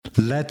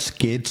Let's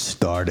get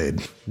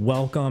started.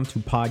 Welcome to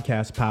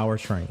Podcast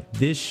Powertrain.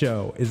 This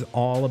show is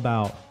all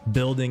about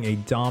building a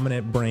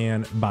dominant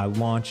brand by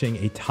launching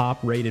a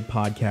top-rated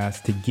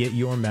podcast to get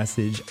your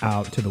message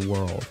out to the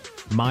world.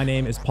 My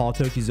name is Paul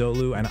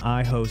Tokizolu, and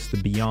I host the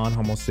Beyond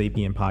Homo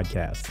Sapien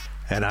podcast.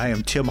 And I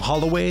am Tim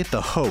Holloway, the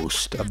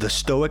host of the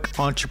Stoic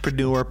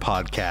Entrepreneur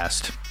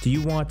podcast. Do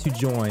you want to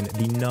join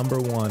the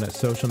 #1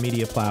 social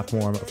media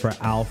platform for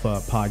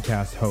alpha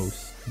podcast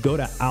hosts? Go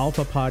to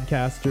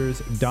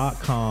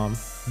alphapodcasters.com.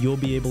 You'll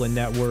be able to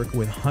network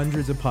with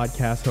hundreds of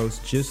podcast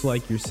hosts just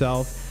like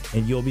yourself,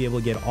 and you'll be able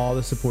to get all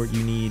the support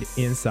you need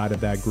inside of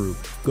that group.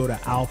 Go to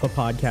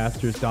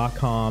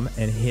alphapodcasters.com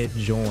and hit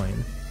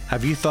join.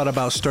 Have you thought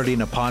about starting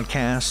a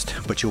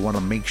podcast, but you want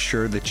to make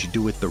sure that you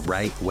do it the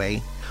right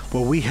way?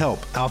 Well, we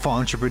help alpha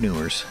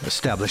entrepreneurs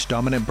establish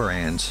dominant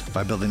brands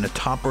by building a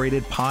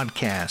top-rated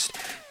podcast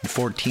in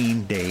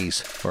 14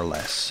 days or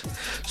less.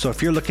 So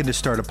if you're looking to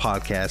start a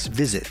podcast,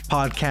 visit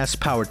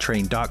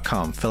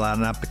podcastpowertrain.com, fill out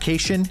an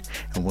application,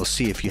 and we'll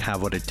see if you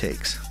have what it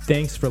takes.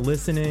 Thanks for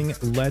listening.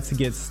 Let's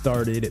get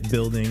started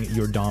building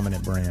your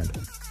dominant brand.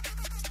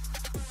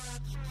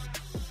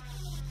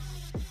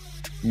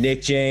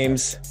 Nick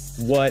James,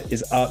 what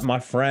is up, my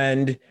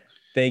friend?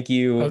 Thank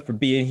you for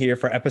being here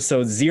for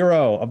episode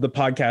 0 of the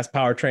Podcast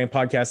Powertrain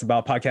podcast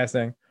about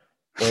podcasting,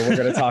 where we're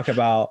going to talk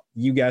about,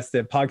 you guessed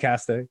it,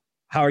 podcasting.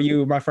 How are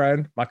you, my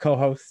friend, my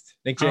co-host,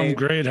 Nick James? I'm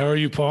great. How are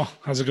you, Paul?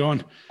 How's it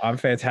going? I'm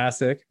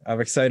fantastic.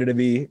 I'm excited to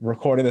be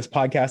recording this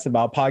podcast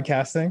about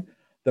podcasting,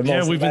 the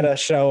most meta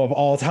show of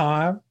all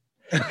time.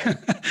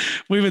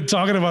 We've been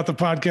talking about the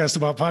podcast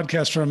about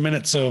podcasts for a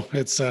minute, so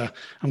it's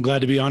I'm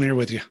glad to be on here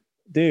with you.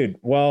 Dude,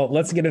 well,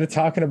 let's get into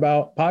talking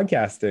about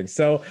podcasting.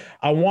 So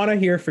I want to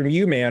hear from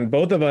you, man.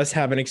 Both of us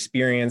have an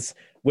experience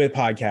with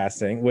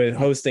podcasting, with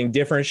hosting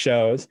different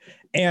shows,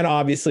 and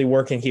obviously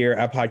working here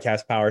at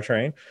Podcast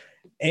Powertrain.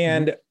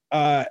 And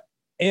I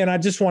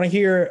just want to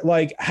hear,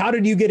 like, how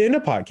did you get into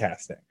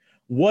podcasting?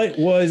 What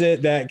was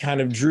it that kind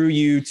of drew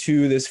you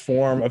to this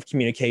form of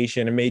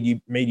communication and made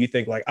you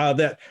think like,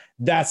 oh,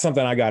 that's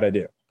something I got to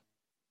do?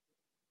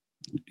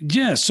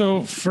 Yeah.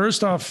 So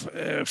first off,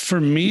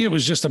 for me, it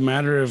was just a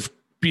matter of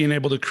being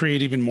able to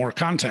create even more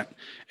content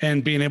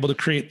and being able to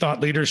create thought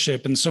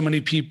leadership. And so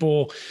many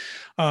people,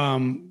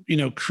 doing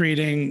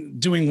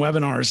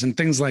webinars and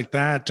things like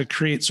that to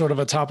create sort of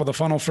a top of the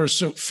funnel first.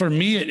 So for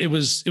me, it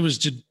was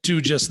to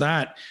do just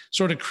that,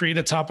 sort of create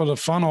a top of the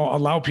funnel,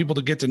 allow people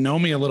to get to know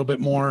me a little bit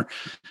more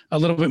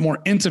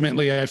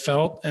intimately, I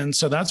felt. And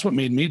so that's what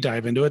made me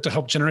dive into it, to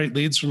help generate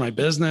leads for my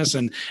business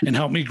and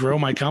help me grow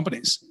my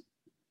companies.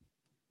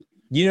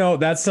 You know,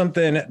 that's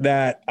something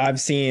that I've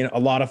seen a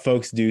lot of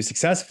folks do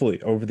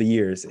successfully over the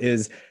years,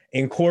 is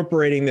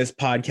incorporating this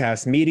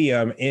podcast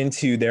medium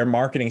into their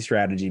marketing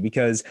strategy.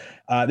 Because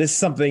this is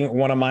something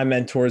one of my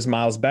mentors,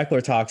 Miles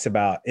Beckler, talks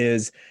about,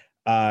 is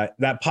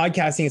that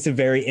podcasting is a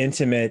very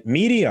intimate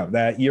medium,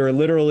 that you're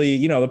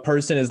literally, the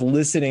person is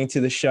listening to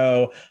the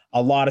show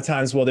a lot of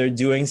times while they're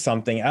doing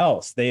something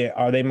else.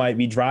 They might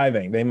be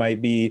driving, they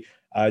might be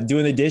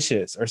doing the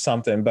dishes or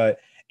something, but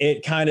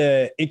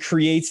it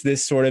creates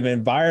this sort of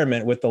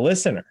environment with the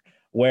listener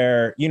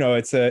where,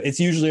 it's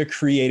usually a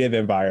creative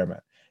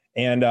environment.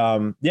 And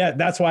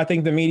that's why I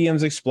think the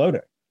medium's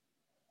exploded.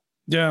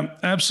 Yeah,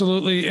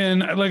 absolutely.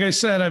 And like I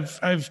said,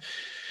 I've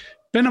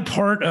been a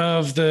part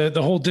of the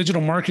whole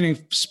digital marketing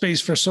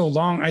space for so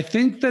long. I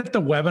think that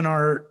the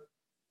webinar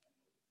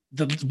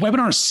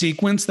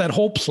sequence, that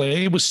whole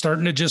play was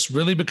starting to just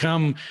really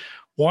become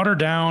watered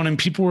down, and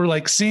people were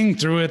like seeing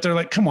through it. They're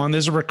like, come on,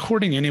 there's a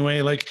recording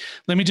anyway. Like,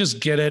 let me just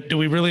get it. Do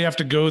we really have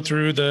to go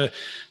through the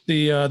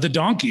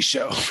donkey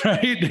show?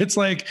 Right. It's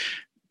like,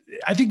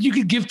 I think you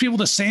could give people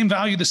the same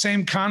value, the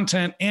same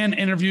content, and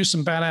interview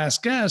some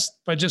badass guests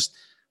by just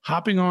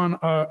hopping on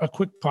a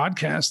quick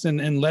podcast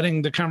and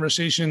letting the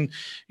conversation,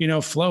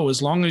 flow.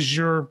 As long as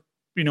you're,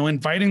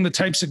 inviting the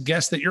types of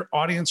guests that your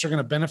audience are going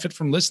to benefit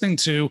from listening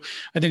to,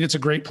 I think it's a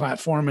great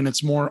platform and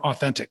it's more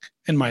authentic,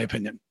 in my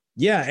opinion.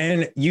 Yeah.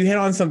 And you hit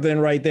on something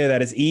right there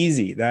that is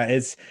easy, that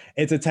it's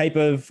a type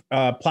of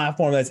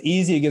platform that's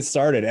easy to get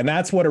started. And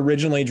that's what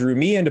originally drew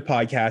me into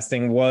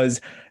podcasting,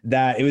 was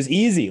that it was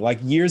easy. Like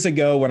years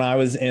ago when I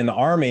was in the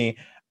Army,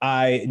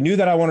 I knew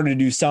that I wanted to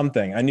do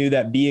something. I knew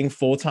that being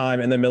full-time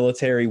in the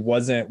military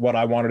wasn't what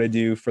I wanted to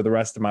do for the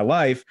rest of my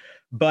life,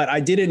 but I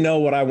didn't know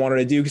what I wanted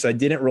to do because I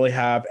didn't really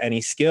have any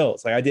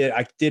skills. Like I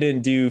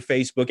didn't do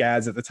Facebook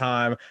ads at the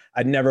time.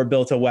 I'd never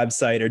built a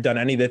website or done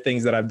any of the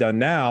things that I've done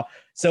now.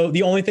 So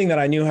the only thing that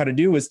I knew how to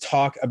do was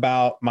talk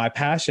about my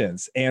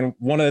passions. And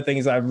one of the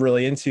things I'm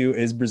really into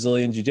is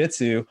Brazilian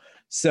Jiu-Jitsu.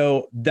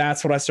 So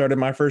that's what I started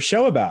my first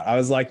show about. I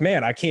was like,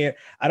 man, I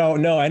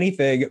don't know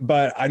anything,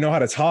 but I know how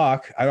to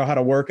talk. I know how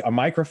to work a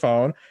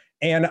microphone,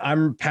 and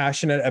I'm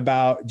passionate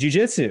about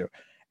jiu-jitsu.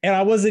 And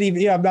I wasn't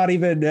even, I'm not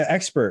even an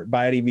expert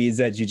by any means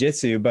at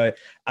jiu-jitsu, but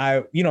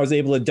I was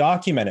able to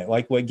document it,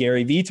 like what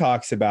Gary Vee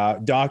talks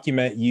about,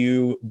 document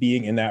you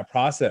being in that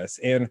process.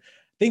 And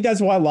think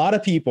that's why a lot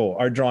of people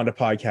are drawn to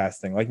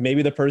podcasting. Like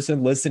maybe the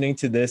person listening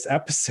to this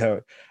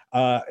episode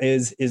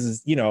is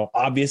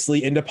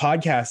obviously into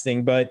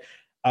podcasting, but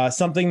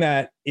something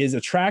that is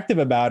attractive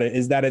about it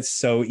is that it's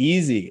so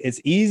easy.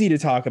 It's easy to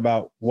talk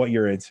about what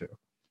you're into,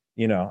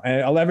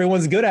 and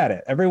everyone's good at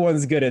it.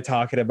 Everyone's good at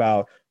talking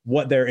about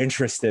what they're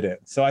interested in.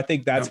 So I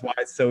think that's why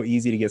it's so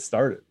easy to get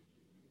started.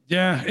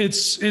 Yeah,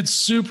 it's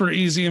super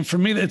easy. And for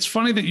me, it's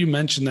funny that you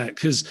mentioned that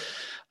because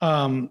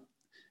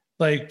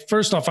like,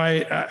 first off,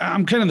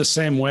 I'm kind of the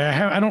same way.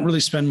 I don't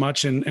really spend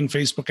much in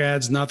Facebook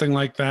ads, nothing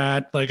like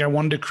that. Like I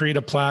wanted to create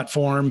a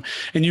platform,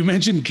 and you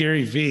mentioned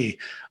Gary Vee.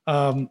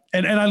 And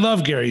I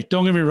love Gary,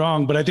 don't get me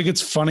wrong, but I think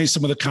it's funny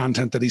some of the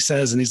content that he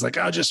says, and he's like,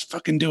 "Oh, just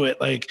fucking do it.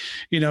 Like,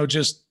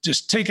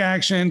 just take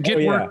action,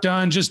 get work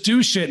done, just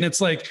do shit." And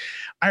it's like,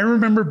 I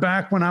remember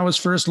back when I was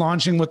first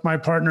launching with my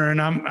partner,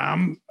 and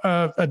I'm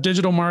a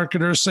digital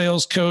marketer,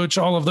 sales coach,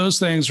 all of those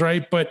things,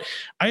 right? But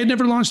I had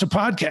never launched a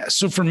podcast.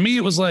 So for me,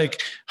 it was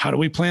like, how do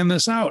we plan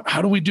this out?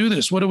 How do we do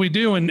this? What do we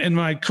do? And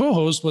my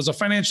co-host was a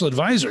financial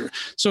advisor.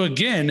 So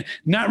again,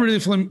 not really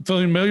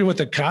familiar with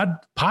the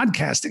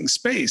podcasting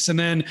space. And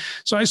then,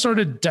 so I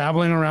started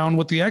dabbling around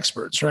with the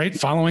experts, right?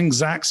 Following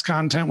Zach's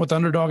content with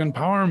Underdog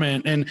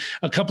Empowerment and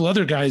a couple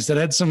other guys that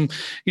had some,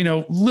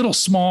 little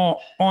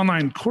small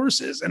online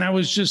courses. And I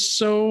was just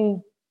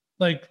so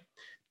like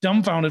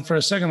dumbfounded for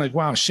a second, like,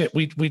 wow, shit,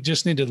 we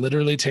just need to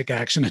literally take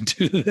action and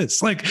do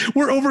this. Like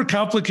we're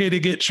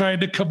overcomplicating it, trying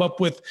to come up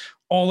with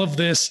all of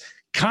this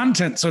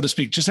content, so to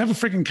speak. Just have a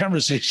freaking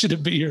conversation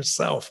and be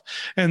yourself.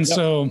 And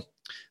so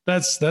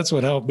that's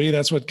what helped me.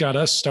 That's what got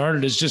us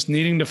started, is just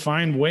needing to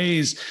find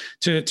ways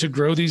to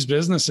grow these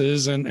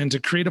businesses and to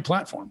create a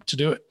platform to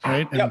do it.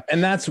 Right.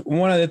 And that's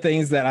one of the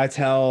things that I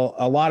tell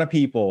a lot of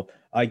people,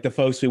 like the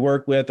folks we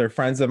work with or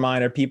friends of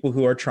mine or people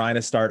who are trying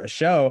to start a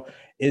show,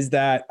 is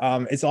that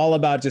it's all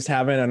about just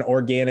having an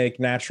organic,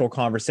 natural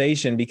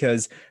conversation,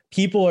 because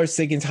people are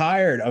sick and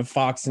tired of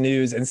Fox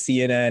News and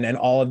CNN and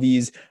all of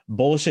these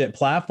bullshit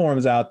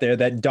platforms out there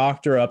that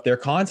doctor up their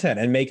content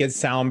and make it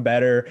sound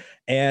better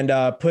and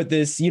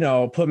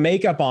put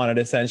makeup on it,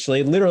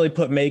 essentially, literally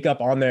put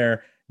makeup on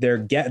their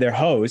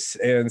hosts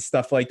and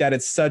stuff like that.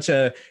 It's such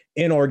a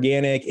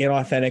inorganic,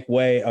 inauthentic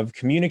way of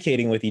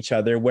communicating with each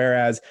other.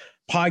 Whereas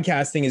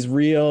podcasting is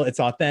real, it's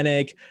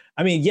authentic.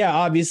 I mean, yeah,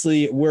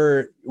 obviously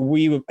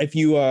if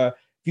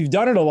you've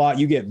done it a lot,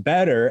 you get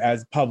better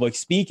as public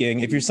speaking.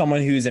 If you're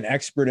someone who's an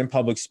expert in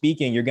public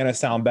speaking, you're going to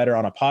sound better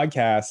on a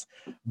podcast.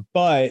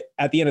 But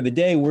at the end of the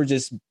day, we're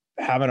just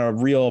having a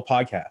real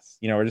podcast.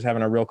 We're just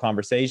having a real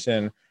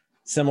conversation,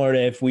 similar to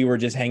if we were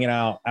just hanging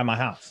out at my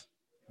house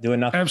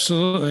doing nothing.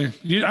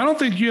 Absolutely. I don't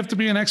think you have to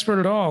be an expert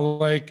at all.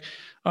 Like,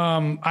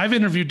 I've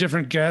interviewed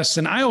different guests,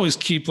 and I always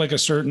keep like a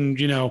certain,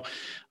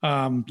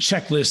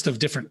 checklist of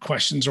different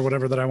questions or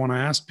whatever that I want to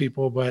ask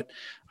people. But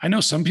I know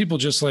some people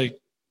just like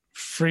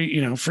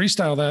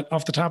freestyle that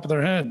off the top of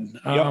their head.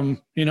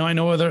 I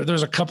know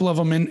there's a couple of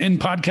them in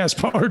Podcast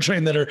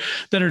Powertrain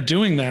that are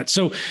doing that.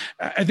 So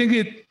I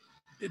think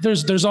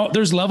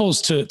there's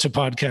levels to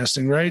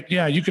podcasting, right?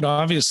 Yeah. You could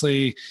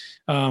obviously,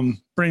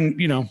 bring,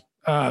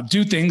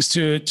 do things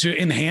to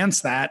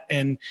enhance that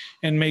and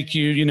make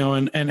you,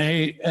 an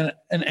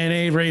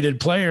NA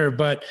rated player,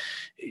 but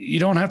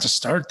you don't have to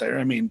start there.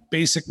 I mean,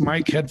 basic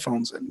mic,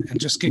 headphones, and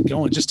just get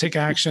going, just take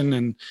action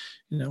and.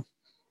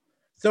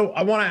 So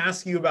I want to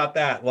ask you about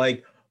that.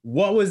 Like,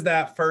 what was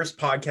that first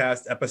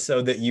podcast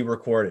episode that you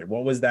recorded?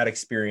 What was that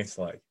experience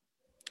like?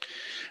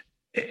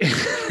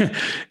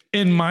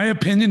 In my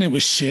opinion, it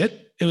was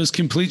shit. It was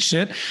complete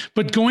shit.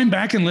 But going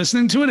back and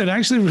listening to it, it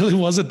actually really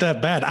wasn't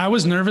that bad. I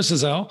was nervous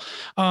as hell.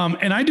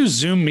 And I do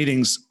Zoom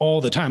meetings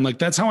all the time. Like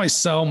that's how I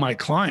sell my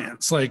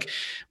clients. Like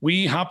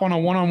we hop on a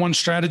one-on-one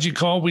strategy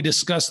call. We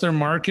discuss their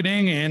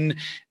marketing and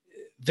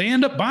they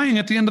end up buying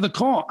at the end of the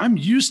call. I'm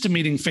used to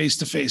meeting face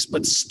to face,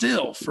 but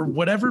still, for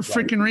whatever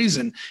freaking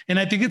reason. And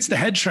I think it's the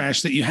head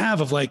trash that you have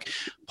of like,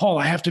 Paul,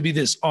 I have to be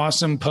this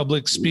awesome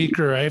public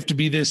speaker. I have to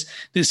be this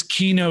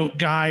keynote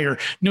guy, or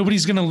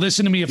nobody's going to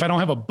listen to me if I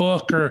don't have a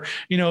book, or,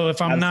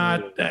 if I'm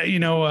not,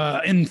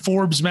 in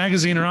Forbes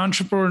magazine or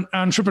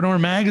Entrepreneur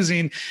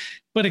magazine.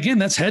 But again,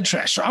 that's head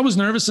trash. So I was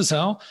nervous as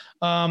hell.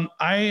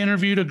 I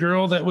interviewed a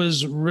girl that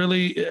was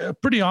really a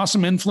pretty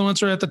awesome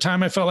influencer at the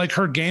time. I felt like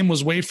her game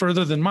was way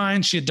further than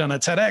mine. She had done a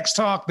TEDx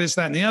talk, this,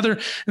 that, and the other.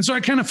 And so I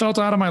kind of felt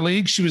out of my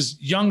league. She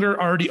was younger,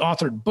 already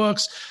authored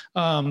books.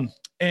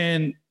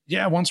 And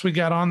yeah, once we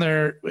got on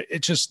there,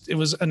 it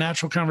was a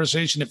natural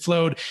conversation. It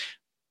flowed.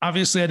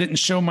 Obviously, I didn't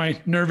show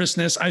my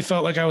nervousness. I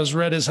felt like I was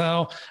red as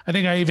hell. I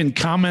think I even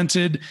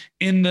commented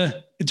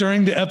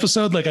during the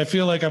episode, like I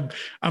feel like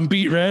I'm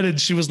beat red,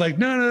 and she was like,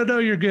 "No,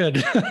 you're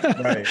good."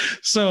 Right.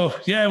 So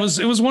yeah, it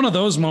was one of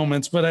those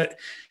moments. But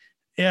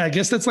I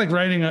guess that's like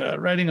riding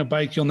a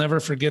bike. You'll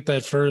never forget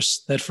that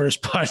first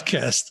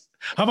podcast.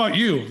 How about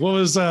you? What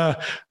was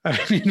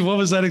what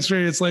was that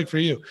experience like for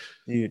you?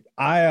 Dude,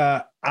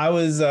 I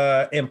was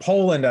in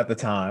Poland at the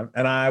time,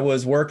 and I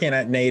was working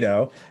at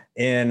NATO.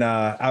 and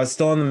I was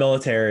still in the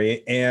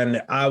military,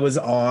 and I was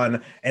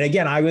on, and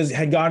again,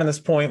 had gotten to this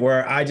point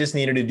where I just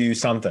needed to do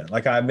something.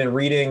 Like I've been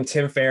reading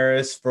Tim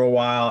Ferriss for a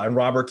while and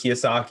Robert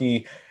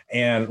Kiyosaki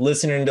and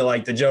listening to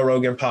like the Joe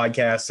Rogan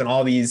podcasts and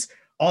all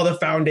the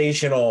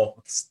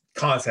foundational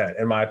content,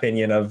 in my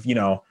opinion, of, you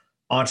know,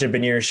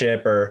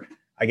 entrepreneurship, or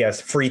I guess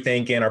free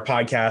thinking or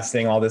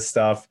podcasting, all this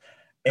stuff.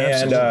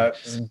 And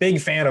big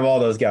fan of all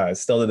those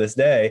guys still to this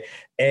day.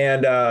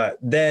 And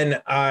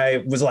then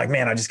I was like,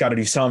 man, I just got to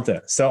do something.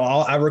 So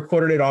I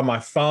recorded it on my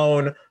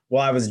phone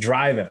while I was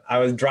driving. I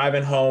was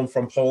driving home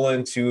from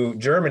Poland to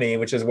Germany,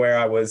 which is where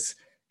I was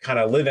kind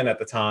of living at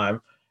the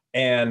time.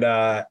 And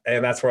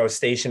that's where I was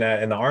stationed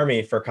in the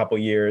Army for a couple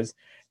of years.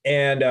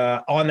 And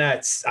on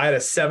that, I had a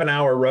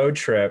 7-hour road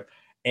trip,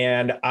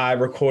 and I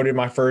recorded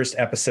my first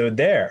episode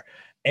there.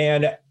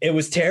 And it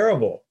was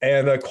terrible.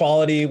 And the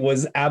quality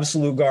was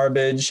absolute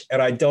garbage.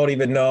 And I don't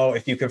even know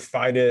if you can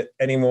find it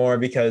anymore,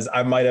 because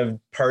I might have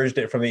purged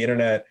it from the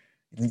internet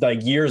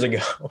like years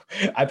ago.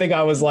 I think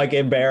I was like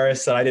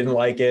embarrassed that I didn't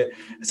like it.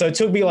 So it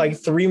took me like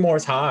 3 more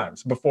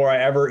times before I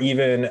ever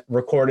even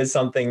recorded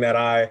something that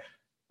I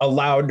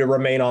allowed to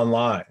remain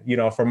online, you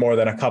know, for more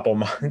than a couple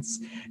months.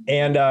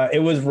 And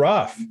it was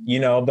rough, you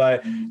know,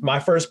 but my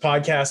first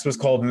podcast was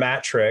called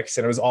Matrix,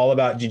 and it was all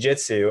about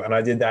jiu-jitsu. And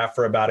I did that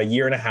for about 1.5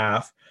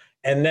 years.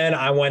 And then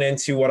I went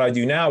into what I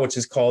do now, which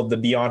is called the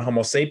Beyond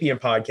Homo Sapien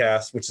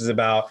podcast, which is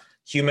about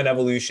human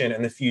evolution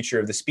and the future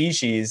of the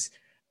species.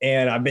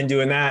 And I've been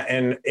doing that.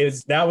 And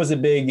that was a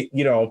big,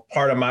 you know,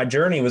 part of my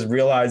journey, was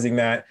realizing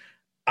that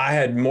I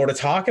had more to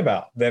talk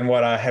about than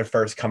what I had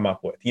first come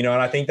up with, you know.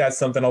 And I think that's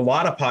something a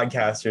lot of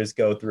podcasters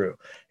go through,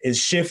 is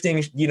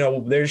shifting, you know,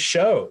 their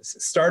shows,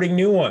 starting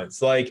new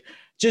ones, like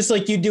just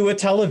like you do with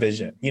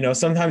television. You know,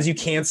 sometimes you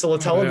cancel a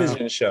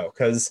television show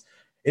because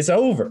it's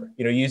over.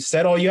 You know, you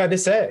said all you had to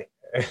say.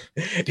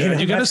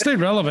 You got to stay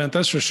relevant.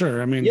 That's for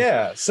sure. I mean,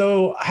 yeah.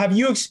 So have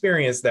you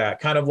experienced that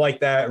kind of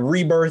like that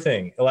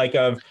rebirthing, like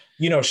of,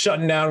 you know,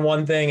 shutting down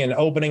one thing and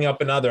opening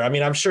up another? I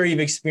mean, I'm sure you've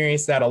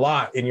experienced that a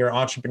lot in your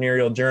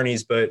entrepreneurial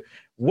journeys, but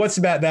what's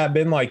about that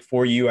been like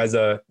for you as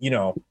a, you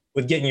know,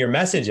 with getting your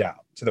message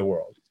out to the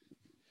world?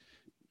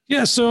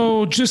 Yeah.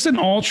 So just in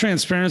all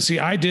transparency,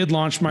 I did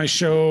launch my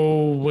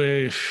show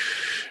with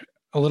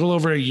a little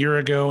over 1 year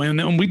ago,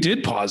 and we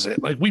did pause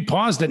it. Like we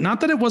paused it, not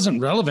that it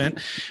wasn't relevant.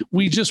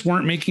 We just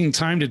weren't making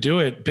time to do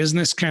it.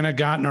 Business kind of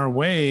got in our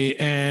way.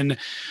 And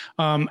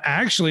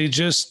actually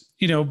just,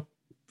 you know,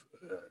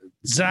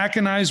 Zach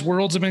and I's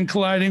worlds have been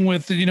colliding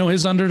with, you know,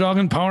 his underdog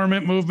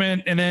empowerment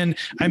movement. And then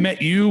I met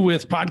you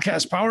with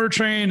Podcast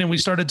Powertrain, and we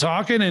started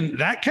talking, and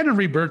that kind of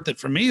rebirthed it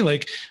for me.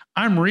 Like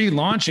I'm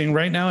relaunching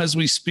right now as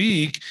we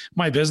speak,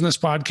 my business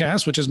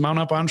podcast, which is Mount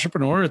Up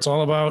Entrepreneur. It's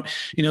all about,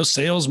 you know,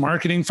 sales,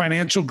 marketing,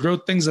 financial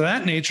growth, things of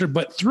that nature.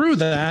 But through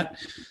that,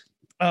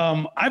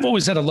 I've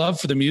always had a love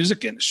for the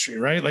music industry,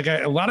 right? Like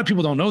a lot of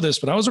people don't know this,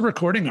 but I was a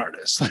recording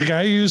artist. Like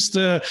I used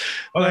to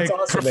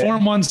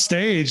perform on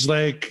stage,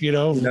 like, you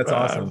know, that's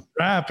awesome.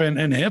 Rap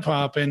and hip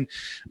hop. And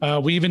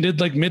we even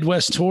did like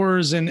Midwest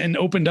tours and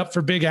opened up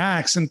for big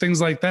acts and things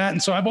like that.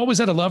 And so I've always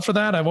had a love for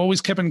that. I've always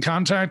kept in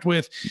contact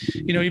with,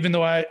 you know, even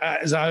though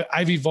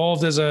I've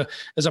evolved as a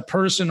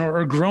person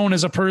or grown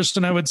as a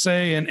person, I would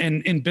say, and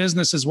in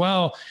business as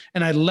well.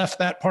 And I left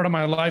that part of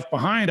my life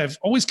behind. I've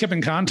always kept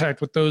in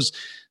contact with those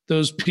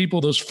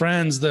people, those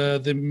friends,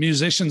 the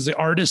musicians, the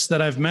artists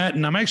that I've met.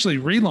 And I'm actually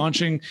I'm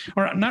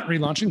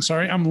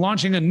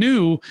launching a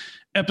new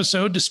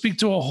episode to speak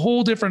to a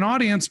whole different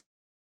audience.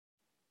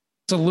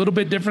 It's a little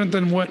bit different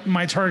than what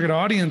my target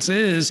audience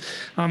is.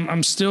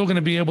 I'm still going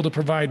to be able to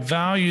provide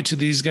value to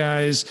these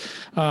guys,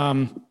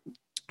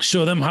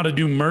 show them how to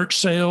do merch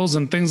sales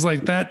and things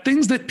like that,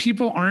 things that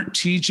people aren't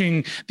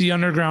teaching the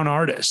underground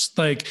artists.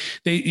 Like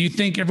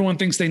everyone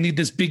thinks they need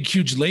this big,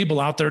 huge label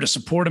out there to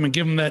support them and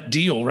give them that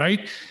deal,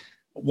 right?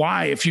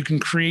 Why? If you can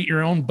create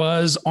your own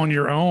buzz on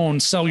your own,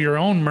 sell your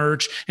own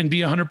merch and be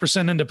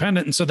 100%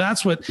 independent. And so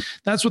that's what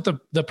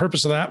the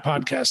purpose of that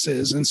podcast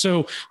is. And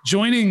so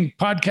joining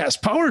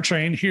Podcast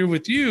Powertrain here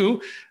with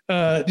you,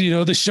 you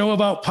know, the show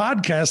about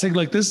podcasting,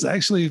 like this is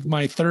actually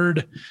my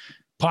third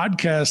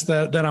podcast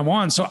that I'm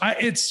on. So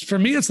for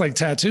me, it's like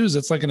tattoos.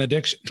 It's like an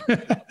addiction.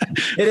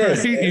 It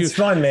is. It's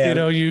fun, man.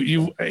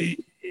 You know,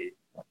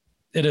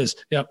 it is.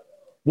 Yep.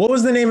 What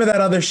was the name of that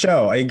other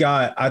show?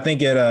 I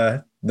think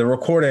the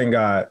recording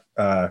got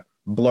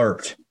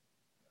blurped.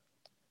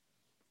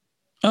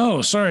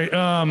 Oh, sorry.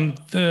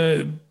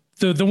 The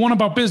one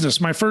about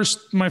business, my first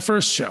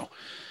show.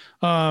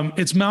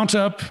 It's Mount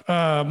Up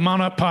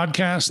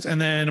podcast. And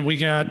then we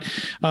got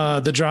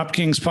the Drop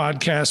Kings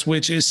podcast,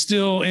 which is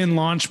still in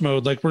launch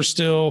mode. Like we're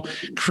still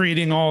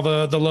creating all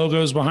the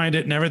logos behind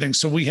it and everything.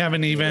 So we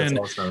haven't even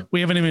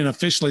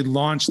officially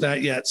launched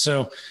that yet.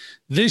 So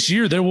this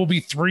year there will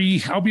be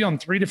I'll be on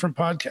 3 different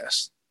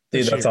podcasts.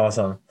 Dude, that's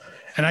awesome.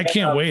 And I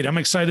can't wait. I'm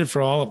excited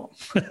for all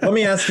of them. Let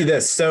me ask you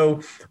this.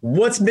 So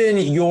what's been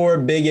your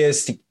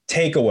biggest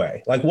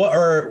takeaway? Like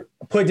or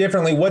put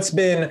differently, what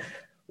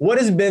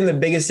has been the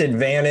biggest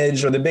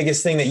advantage or the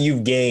biggest thing that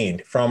you've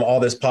gained from all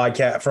this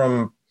podcast,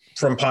 from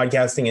from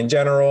podcasting in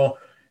general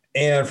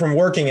and from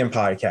working in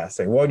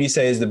podcasting? What would you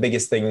say is the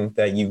biggest thing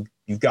that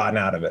you've gotten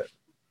out of it?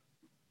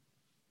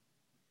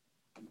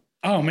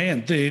 Oh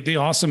man, the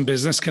awesome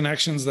business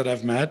connections that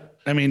I've met.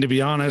 I mean, to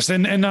be honest,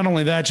 and not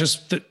only that,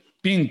 just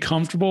being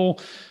comfortable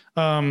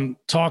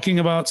talking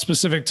about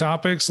specific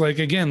topics. Like,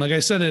 again, like I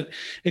said,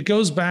 it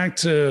goes back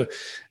to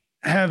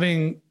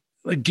having,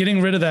 like,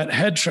 getting rid of that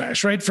head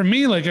trash, right? For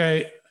me,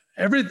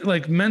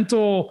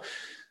 mental,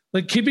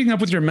 like keeping up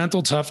with your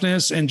mental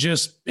toughness and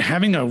just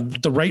having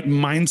the right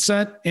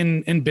mindset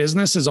in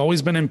business has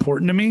always been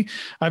important to me.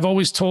 I've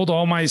always told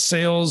all my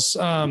sales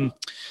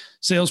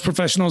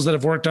professionals that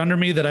have worked under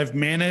me, that I've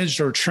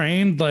managed or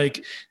trained,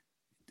 like,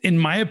 in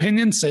my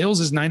opinion, sales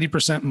is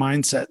 90%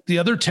 mindset. The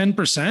other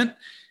 10%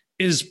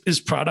 is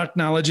product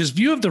knowledge. If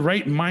you have the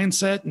right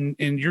mindset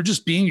and you're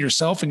just being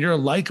yourself and you're a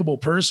likable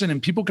person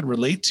and people can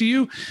relate to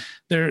you,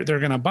 they're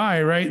going to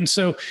buy. Right. And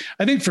so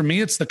I think for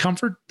me, it's the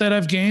comfort that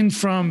I've gained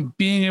from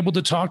being able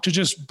to talk to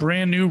just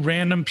brand new,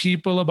 random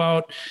people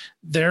about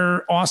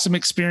their awesome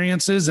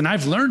experiences. And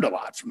I've learned a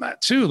lot from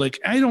that too. Like,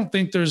 I don't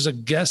think there's a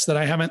guest that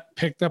I haven't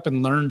picked up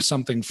and learned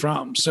something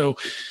from. So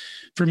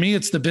for me,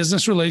 it's the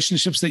business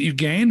relationships that you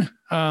gain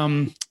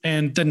and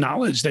the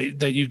knowledge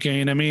that you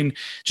gain. I mean,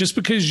 just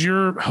because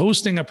you're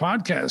hosting a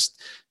podcast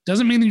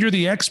doesn't mean that you're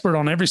the expert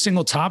on every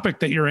single topic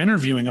that you're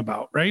interviewing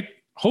about, right?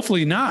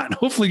 Hopefully not.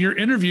 Hopefully you're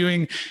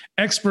interviewing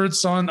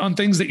experts on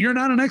things that you're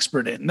not an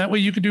expert in. That way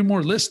you can do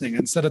more listening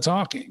instead of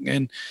talking.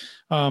 And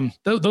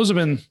those have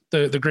been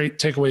the great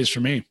takeaways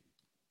for me.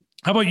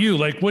 How about you?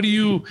 Like, what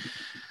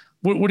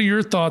are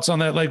your thoughts on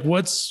that? Like,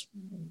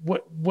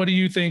 what do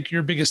you think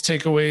your biggest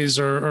takeaways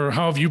or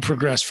how have you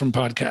progressed from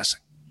podcasting?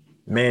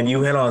 Man,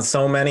 you hit on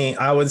so many.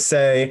 I would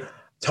say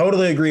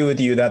totally agree with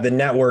you that the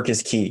network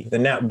is key.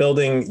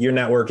 Building your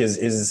network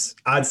is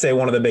I'd say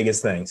one of the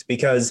biggest things,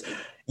 because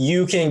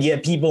you can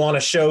get people on a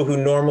show who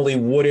normally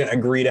wouldn't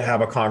agree to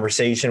have a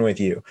conversation with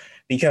you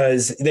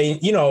because they,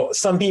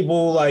 some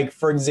people, like,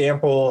 for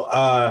example,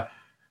 I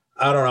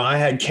don't know, I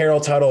had Carol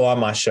Tuttle on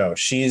my show.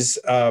 She's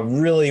a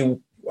really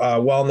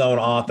well-known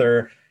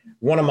author,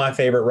 one of my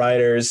favorite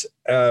writers.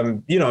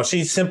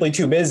 She's simply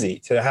too busy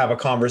to have a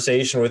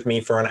conversation with me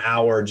for an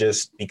hour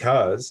just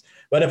because.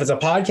 But if it's a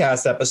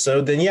podcast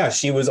episode, then yeah,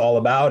 she was all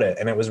about it.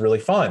 And it was really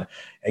fun.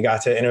 I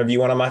got to interview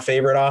one of my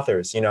favorite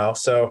authors,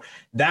 so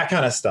that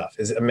kind of stuff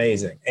is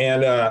amazing.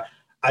 And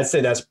I'd say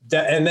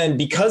and then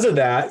because of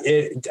that,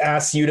 it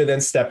asks you to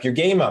then step your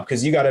game up,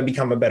 because you got to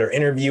become a better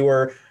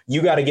interviewer.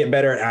 You got to get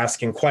better at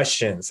asking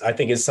questions. I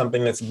think is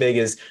something that's big,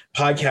 is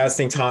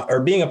podcasting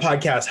or being a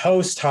podcast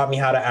host taught me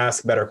how to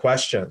ask better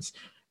questions.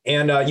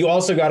 And you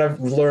also got to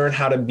learn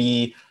how to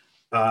be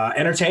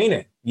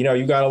entertaining.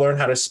 You got to learn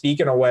how to speak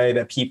in a way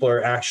that people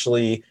are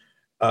actually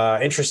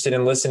interested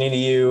in listening to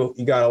you.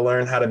 You got to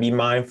learn how to be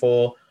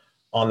mindful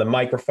on the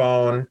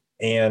microphone.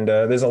 And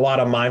there's a lot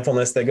of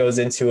mindfulness that goes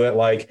into it,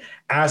 like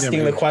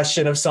asking the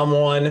question of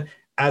someone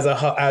as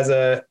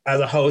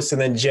a host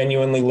and then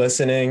genuinely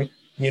listening.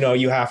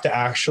 You have to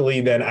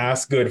actually then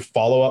ask good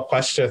follow-up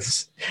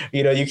questions.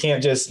 You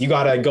can't you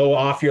got to go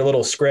off your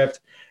little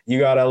script. You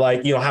got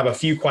to have a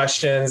few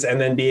questions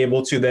and then be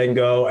able to then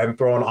go and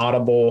throw an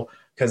audible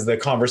because the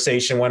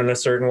conversation went in a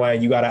certain way.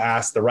 You got to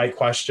ask the right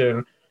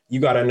question. You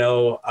got to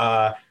know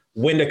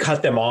when to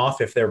cut them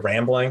off if they're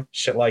rambling,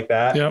 shit like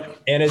that.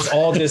 Yep. And it's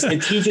all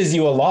it teaches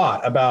you a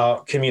lot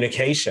about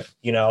communication,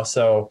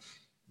 so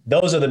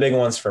those are the big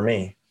ones for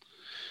me.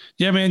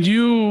 Yeah, man,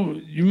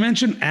 you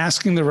mentioned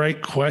asking the right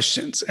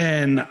questions,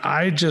 and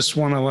I just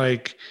want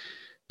to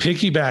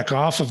piggyback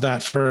off of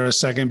that for a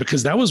second,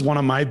 because that was one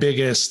of my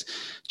biggest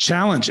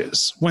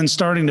challenges when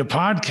starting to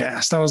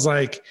podcast. I was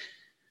like,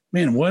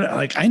 man,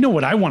 I know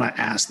what I want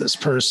to ask this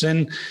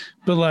person,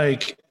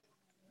 but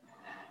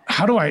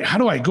how do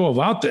I go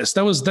about this?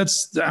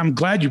 I'm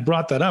glad you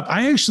brought that up.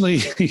 I actually,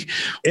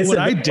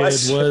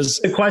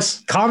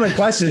 common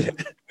question.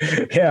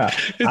 Yeah.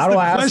 It's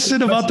the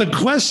question about the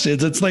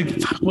questions. It's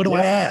like, what do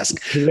I ask?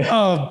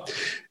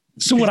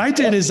 So what I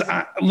did is,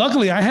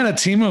 luckily I had a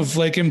team of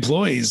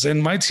employees,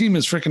 and my team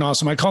is freaking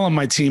awesome. I call them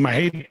my team.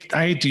 I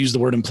hate to use the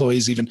word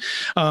employees even.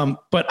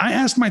 But I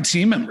asked my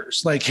team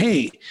members,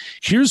 hey,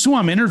 here's who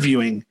I'm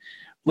interviewing.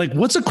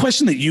 What's a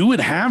question that you would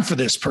have for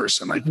this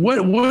person?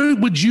 What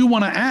would you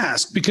want to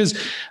ask? Because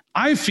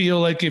I feel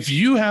like if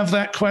you have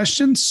that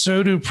question,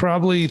 so do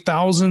probably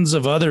thousands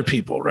of other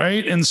people,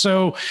 right? And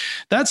so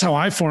that's how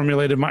I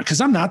formulated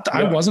because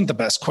I wasn't the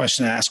best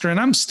question asker, and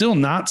I'm still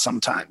not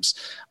sometimes.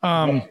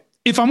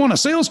 If I'm on a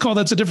sales call,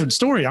 that's a different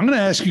story. I'm going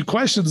to ask you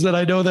questions that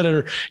I know that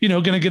are,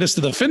 going to get us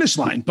to the finish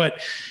line.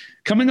 But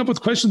coming up with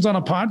questions on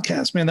a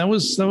podcast, man, that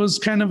was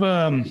kind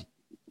of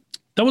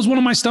that was one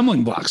of my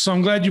stumbling blocks. So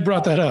I'm glad you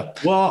brought that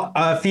up. Well,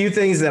 a few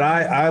things that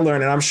I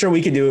learned, and I'm sure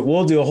we could do it.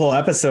 We'll do a whole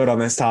episode on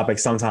this topic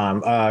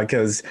sometime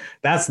because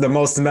that's the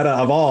most meta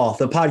of all.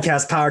 The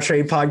podcast Power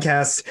Trade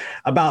podcast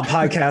about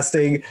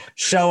podcasting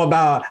show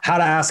about how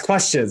to ask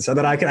questions so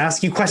that I can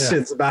ask you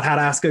questions about how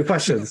to ask good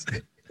questions.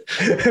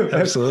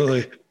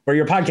 Absolutely. For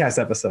your podcast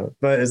episode,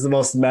 but it's the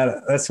most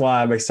meta. That's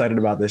why I'm excited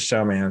about this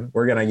show, man.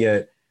 We're going to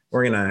get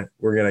we're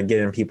gonna get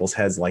in people's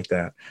heads like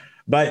that.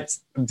 But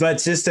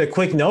just a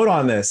quick note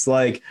on this,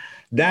 like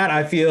that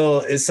I feel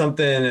is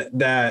something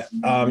that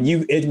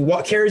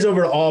what carries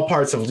over to all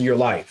parts of your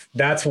life.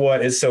 That's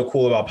what is so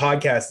cool about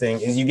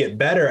podcasting is you get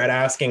better at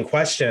asking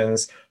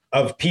questions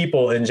of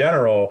people in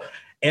general,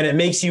 and it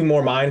makes you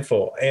more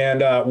mindful.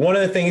 And one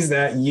of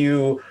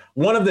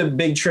the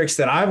big tricks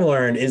that I've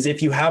learned is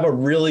if you have a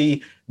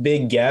really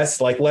big guest,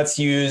 like let's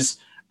use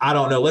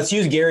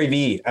Gary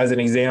Vee as an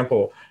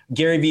example.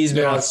 Gary Vee's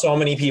been on so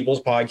many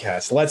people's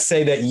podcasts. Let's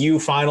say that you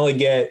finally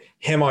get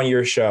him on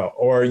your show,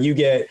 or you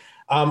get,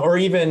 or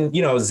even,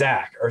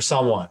 Zach or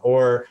someone,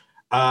 or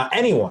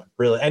anyone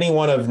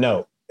of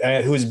note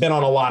who's been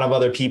on a lot of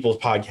other people's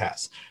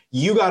podcasts.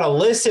 You got to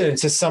listen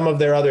to some of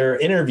their other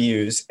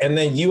interviews, and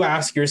then you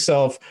ask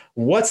yourself,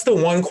 what's the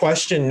one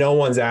question no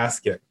one's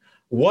asking?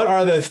 What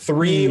are the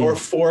 3 or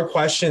 4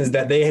 questions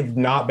that they have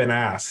not been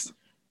asked?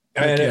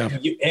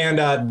 And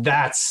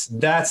that's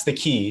the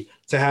key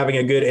to having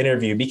a good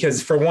interview,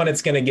 because for one,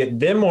 it's going to get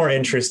them more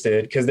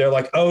interested because they're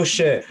like, oh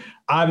shit,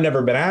 I've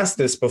never been asked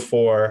this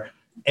before.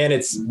 And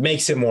it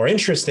makes it more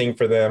interesting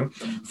for them.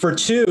 For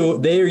 2,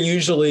 they are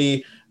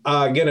usually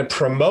going to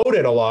promote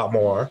it a lot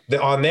more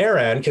on their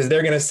end, because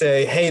they're going to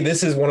say, hey,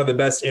 this is one of the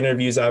best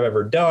interviews I've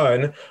ever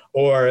done,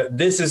 or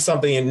this is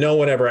something that no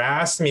one ever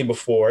asked me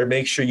before.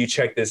 Make sure you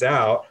check this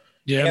out.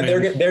 Yeah, and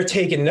they're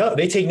taking note.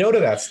 They take note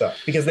of that stuff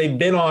because they've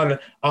been on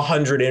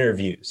 100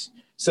 interviews.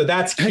 So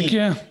that's key. Heck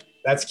yeah.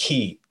 That's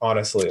key,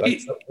 honestly.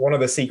 That's one of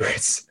the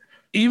secrets.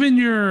 Even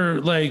your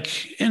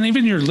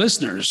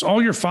listeners,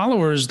 all your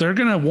followers, they're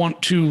going to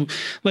want to,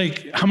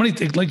 like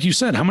you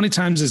said, how many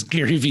times has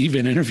Gary Vee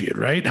been interviewed,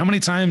 right? How many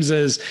times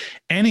has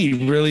any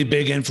really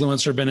big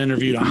influencer been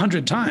interviewed?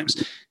 100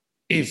 times.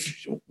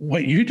 If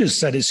what you just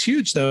said is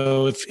huge,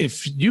 though,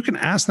 if you can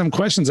ask them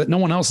questions that no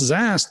one else has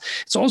asked,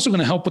 it's also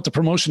going to help with the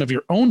promotion of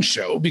your own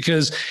show,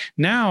 because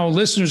now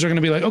listeners are going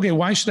to be like, okay,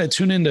 why should I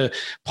tune into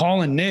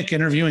Paul and Nick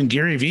interviewing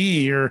Gary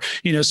Vee, or,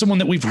 someone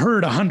that we've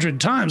heard 100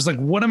 times? Like,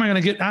 what am I going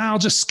to get? I'll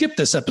just skip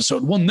this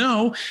episode. Well,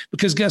 no,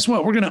 because guess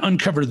what? We're going to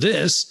uncover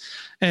this.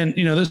 And,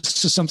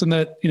 this is something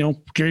that,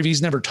 Gary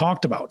Vee's never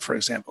talked about, for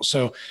example.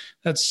 So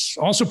that's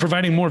also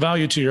providing more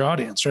value to your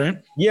audience, right?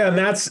 Yeah. And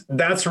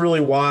that's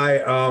really why,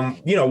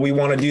 we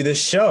want to do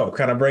this show,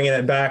 kind of bringing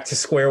it back to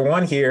square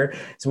one here.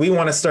 So we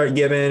want to start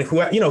giving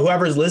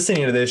whoever's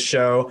listening to this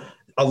show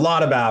a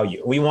lot of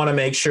value. We want to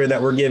make sure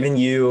that we're giving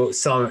you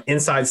some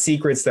inside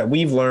secrets that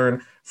we've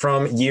learned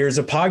from years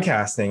of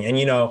podcasting.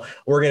 And,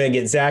 we're going to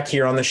get Zach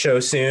here on the show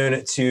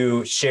soon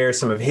to share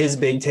some of his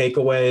big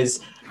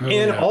takeaways.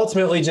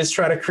 Ultimately just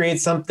try to create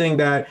something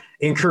that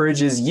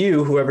encourages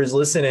you, whoever's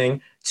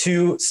listening,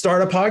 to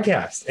start a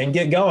podcast and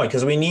get going,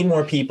 because we need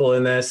more people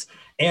in this.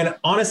 And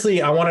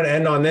honestly, I wanted to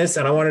end on this,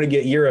 and I wanted to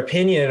get your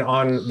opinion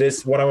on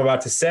this, what I'm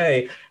about to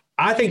say.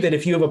 I think that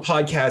if you have a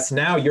podcast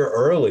now, you're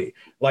early.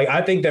 Like,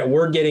 I think that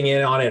we're getting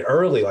in on it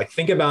early. Like,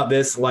 think about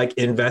this, like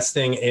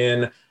investing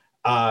in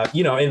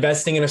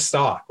a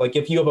stock. Like,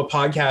 if you have a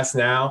podcast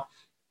now,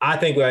 I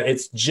think that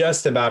it's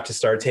just about to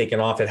start taking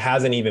off. It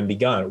hasn't even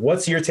begun.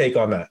 What's your take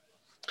on that?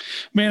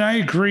 Man, I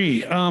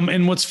agree.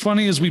 And what's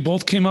funny is we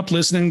both came up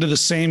listening to the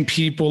same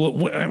people.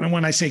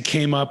 When I say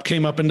came up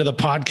into the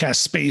podcast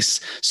space,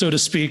 so to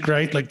speak,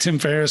 right? Like Tim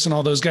Ferriss and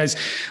all those guys.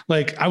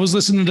 Like, I was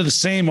listening to the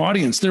same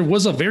audience. There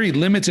was a very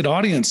limited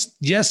audience.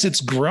 Yes,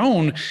 it's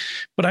grown,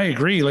 but I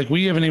agree. Like,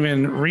 we haven't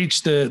even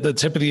reached the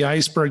tip of the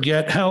iceberg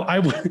yet. Hell, I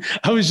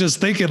was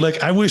just thinking,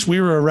 like, I wish we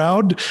were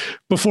around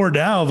before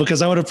now,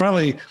 because I would have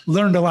probably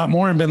learned a lot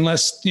more and been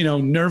less,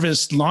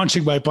 nervous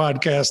launching my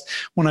podcast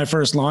when I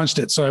first launched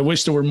it. So I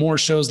wish there were more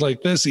shows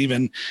like this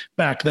even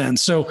back then.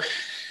 So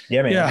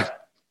yeah, man. Yeah.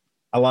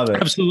 I love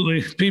it.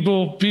 Absolutely.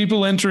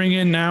 People entering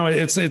in now.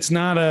 It's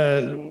not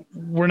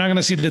we're not going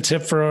to see the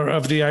tip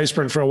of the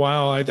iceberg for a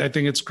while. I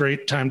think it's a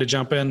great time to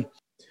jump in.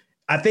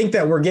 I think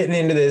that we're getting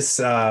into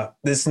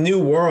this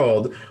new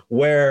world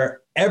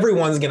where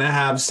everyone's going to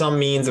have some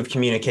means of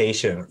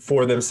communication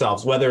for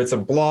themselves, whether it's a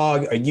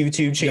blog, a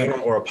YouTube channel,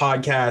 or a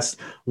podcast,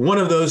 one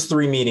of those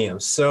 3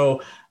 mediums.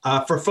 So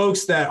for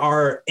folks that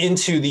are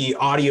into the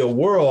audio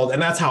world,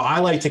 and that's how I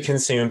like to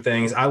consume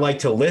things, I like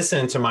to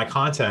listen to my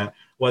content,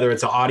 whether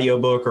it's an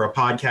audiobook or a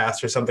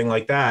podcast or something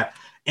like that.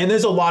 And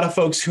there's a lot of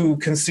folks who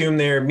consume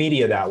their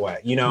media that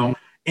way, Mm-hmm.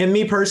 And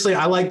me personally,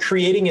 I like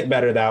creating it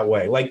better that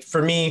way. Like,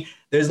 for me,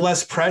 there's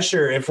less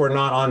pressure if we're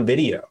not on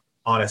video,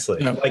 honestly.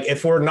 Yeah. Like,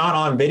 if we're not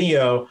on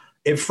video,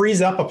 it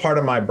frees up a part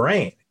of my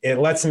brain. It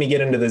lets me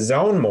get into the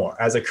zone more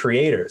as a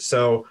creator.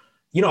 So,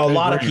 a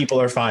lot of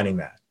people are finding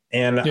that.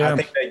 And I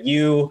think that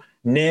you,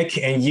 Nick,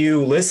 and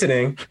you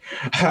listening,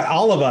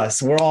 all of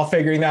us, we're all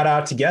figuring that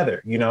out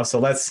together, so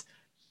let's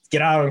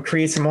get out and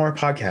create some more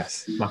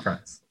podcasts, my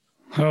friends.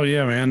 Oh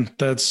yeah, man.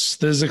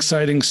 This is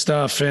exciting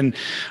stuff. And,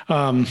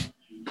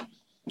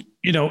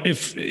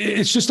 if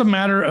it's just a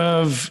matter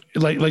of,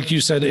 like you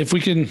said, if we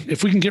can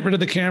get rid of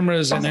the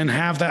cameras and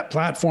have that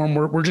platform,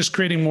 we're just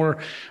creating more,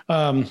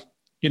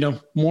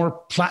 more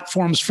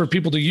platforms for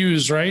people to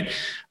use, right?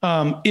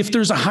 If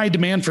there's a high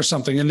demand for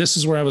something, and this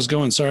is where I was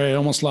going, sorry, I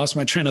almost lost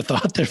my train of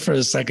thought there for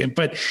a second,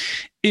 but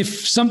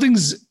if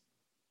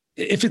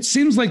it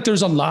seems like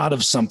there's a lot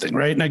of something,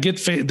 right? And I get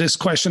this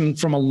question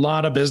from a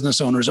lot of business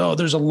owners. Oh,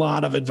 there's a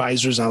lot of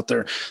advisors out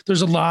there.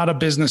 There's a lot of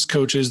business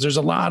coaches. There's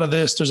a lot of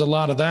this, there's a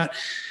lot of that.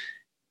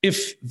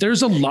 If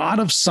there's a lot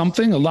of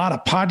something, a lot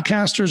of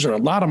podcasters or a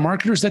lot of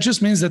marketers, that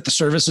just means that the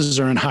services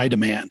are in high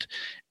demand.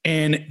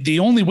 And the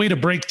only way to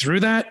break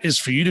through that is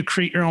for you to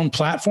create your own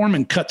platform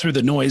and cut through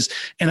the noise.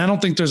 And I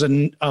don't think there's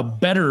a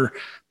better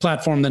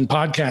platform than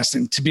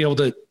podcasting to be able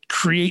to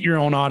create your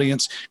own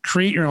audience,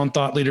 create your own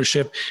thought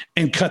leadership,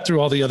 and cut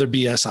through all the other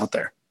BS out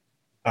there.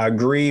 I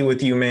agree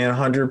with you, man,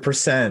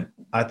 100%.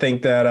 I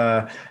think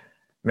that,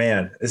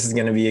 man, this is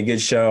going to be a good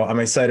show.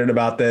 I'm excited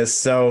about this.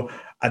 So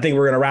I think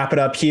we're going to wrap it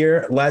up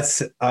here.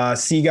 Let's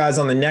see you guys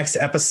on the next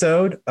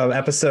episode of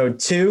episode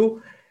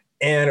 2.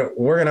 And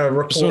we're going to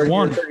record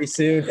here pretty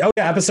soon. Oh,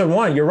 yeah, episode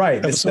 1. You're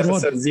right. This is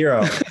episode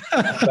 0.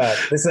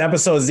 This is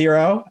episode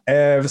 0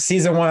 of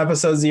season 1,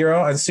 episode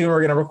 0. And soon we're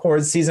going to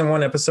record season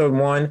 1, episode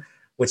 1,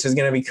 which is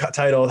going to be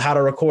titled How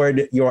to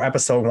Record Your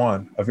Episode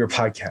 1 of Your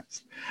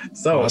Podcast.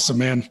 So awesome,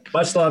 man.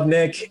 Much love,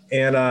 Nick.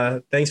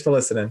 And thanks for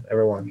listening,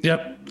 everyone.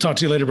 Yep. Talk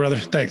to you later, brother.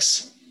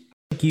 Thanks.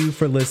 Thank you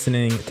for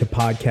listening to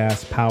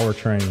Podcast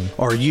Powertrain.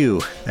 Are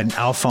you an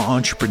alpha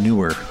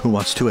entrepreneur who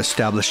wants to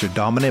establish a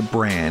dominant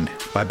brand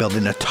by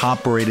building a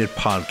top-rated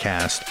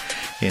podcast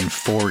in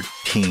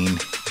 14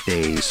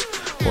 days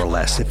or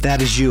less? If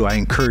that is you, I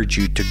encourage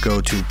you to go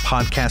to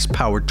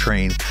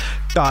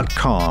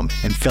podcastpowertrain.com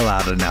and fill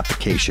out an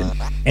application.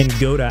 And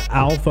go to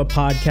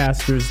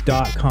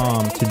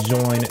alphapodcasters.com to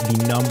join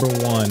the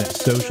 #1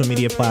 social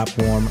media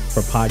platform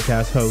for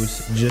podcast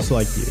hosts just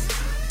like you.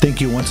 Thank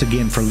you once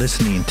again for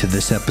listening to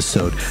this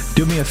episode.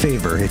 Do me a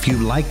favor, if you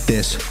like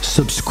this,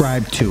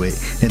 subscribe to it.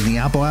 In the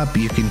Apple app,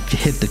 you can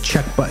hit the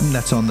check button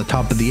that's on the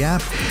top of the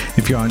app.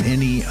 If you're on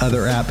any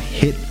other app,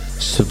 hit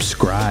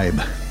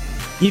subscribe.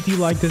 If you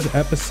like this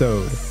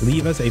episode,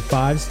 leave us a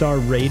 5-star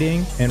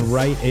rating and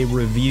write a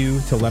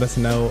review to let us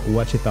know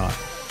what you thought.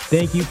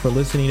 Thank you for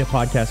listening to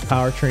Podcast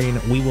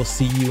Powertrain. We will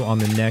see you on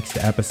the next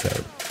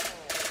episode.